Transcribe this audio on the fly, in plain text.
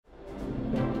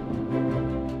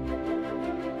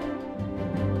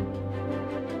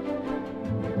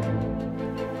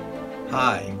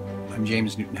Hi, I'm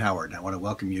James Newton Howard. I want to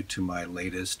welcome you to my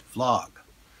latest vlog.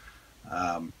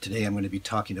 Today I'm going to be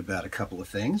talking about a couple of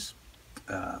things.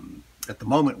 At the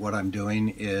moment what I'm doing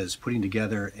is putting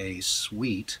together a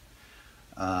suite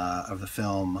of the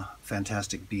film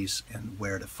Fantastic Beasts and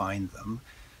Where to Find Them.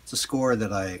 It's a score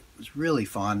that I was really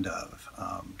fond of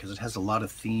because it has a lot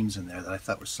of themes in there that I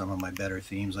thought were some of my better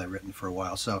themes I've written for a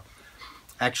while. So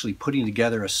actually putting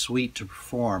together a suite to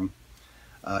perform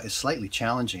is slightly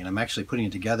challenging. I'm actually putting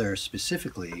it together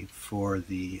specifically for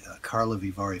the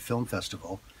Karlovy Vary Film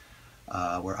Festival,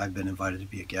 where I've been invited to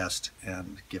be a guest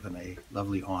and given a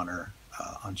lovely honor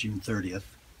on June 30th.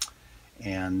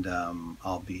 And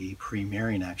I'll be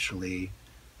premiering actually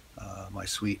my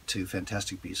suite to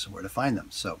Fantastic Beasts and Where to Find Them.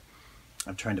 So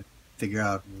I'm trying to figure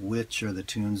out which are the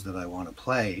tunes that I want to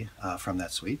play from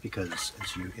that suite, because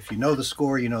if you know the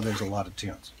score, you know there's a lot of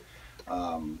tunes.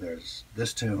 There's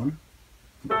this tune.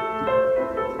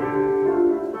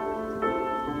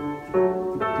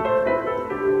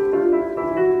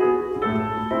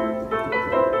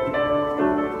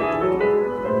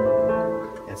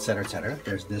 Etc., etc.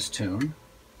 There's this tune.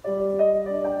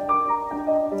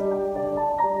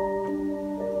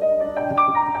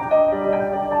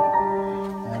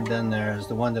 And then there's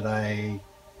the one that I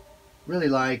really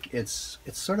like. It's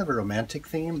sort of a romantic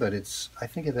theme, but I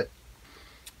think of it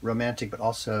romantic, but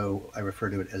also I refer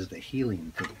to it as the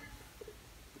healing theme.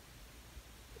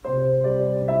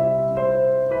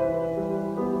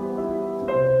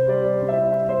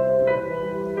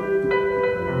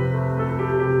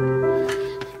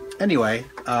 Anyway,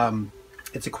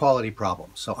 it's a quality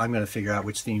problem, so I'm going to figure out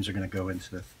which themes are going to go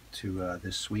into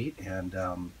this suite, and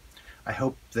I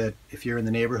hope that if you're in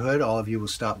the neighborhood, all of you will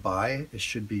stop by. It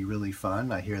should be really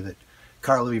fun. I hear that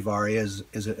Karlovy Vary is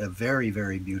a very,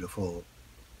 very beautiful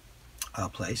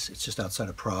place. It's just outside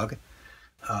of Prague.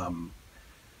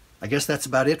 I guess that's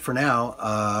about it for now.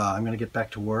 I'm going to get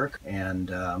back to work,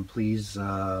 and please,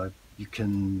 you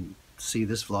can see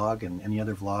this vlog and any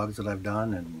other vlogs that I've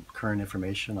done and current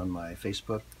information on my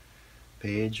Facebook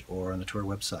page or on the tour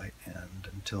website. And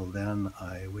until then,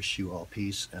 I wish you all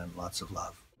peace and lots of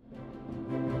love.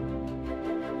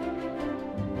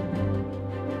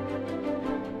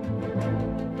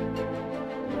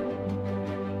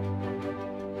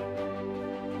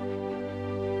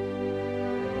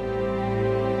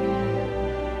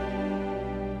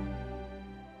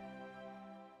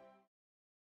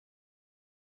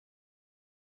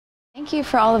 Thank you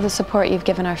for all of the support you've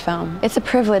given our film. It's a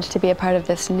privilege to be a part of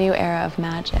this new era of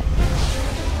magic.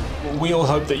 We all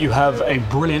hope that you have a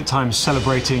brilliant time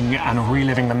celebrating and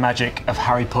reliving the magic of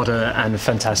Harry Potter and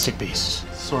Fantastic Beasts.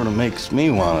 Sort of makes me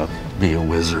want to be a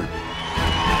wizard.